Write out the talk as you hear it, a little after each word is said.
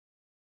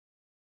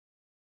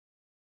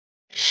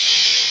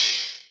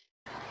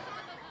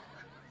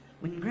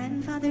When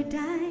grandfather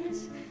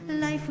dies,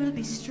 life will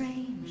be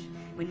strange.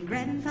 When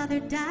grandfather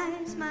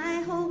dies,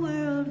 my whole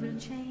world will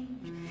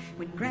change.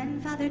 When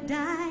grandfather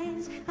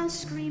dies, I'll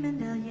scream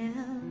and I'll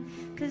yell,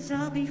 'cause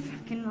I'll be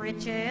fucking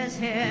rich as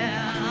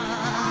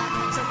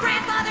hell. So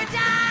grandfather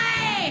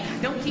die,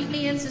 don't keep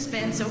me in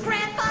suspense. So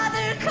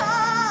grandfather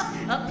cough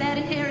up that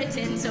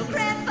inheritance. So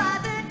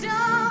grandfather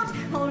don't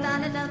hold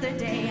on another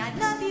day. I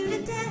love you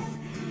to death,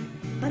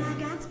 but I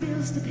got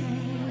bills to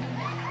pay.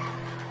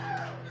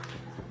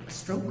 A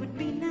stroke would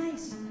be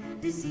nice,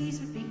 disease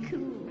would be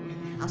cool.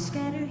 I'll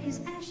scatter his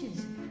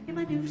ashes in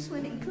my new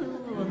swimming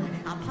pool.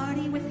 I'll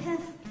party with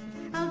Heth,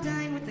 I'll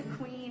dine with the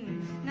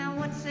Queen. Now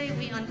what say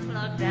we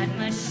unplug that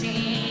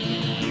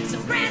machine? So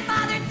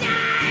grandfather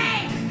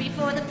die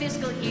before the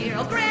fiscal year.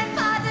 Oh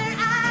grandfather,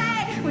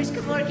 I wish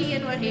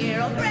Kevorkian were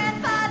here. Oh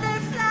grandfather,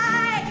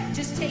 fly,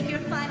 just take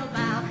your final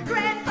bow.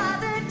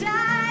 Grandfather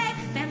die,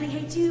 family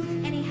hates you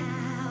anyhow.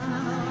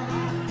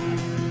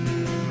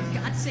 For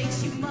God's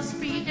sakes, you must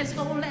be as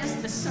old as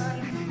the sun.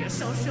 Your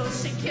social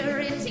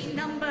security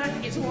number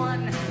is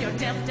 1. You're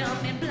deaf, dumb,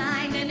 and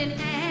blind, and an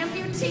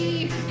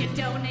amputee. You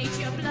donate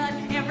your blood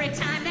every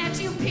time that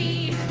you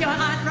pee. Your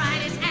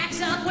arthritis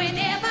acts up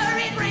whenever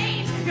it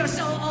rains. You're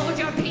so old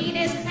your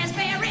penis has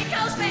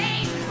varicose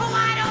veins. Oh,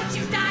 why don't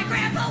you die,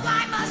 Grandpa?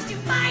 Why must you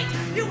fight?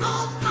 You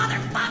old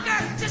motherfucker,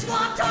 just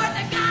walk toward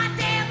the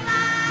goddamn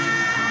light.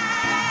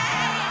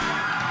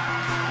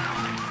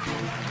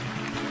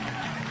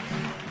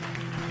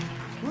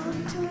 Walk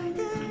toward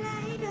the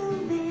light, oh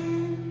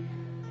man.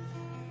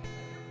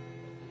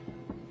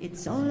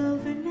 It's all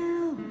over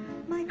now,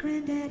 my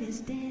granddad is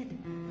dead.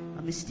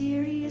 A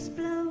mysterious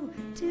blow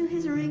to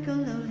his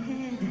wrinkled old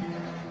head.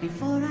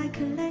 Before I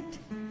collect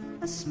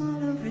a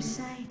small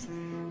oversight,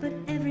 but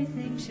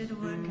everything should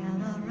work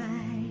out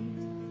alright.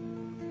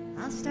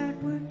 I'll start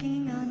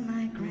working on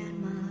my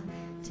grandma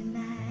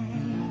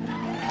tonight.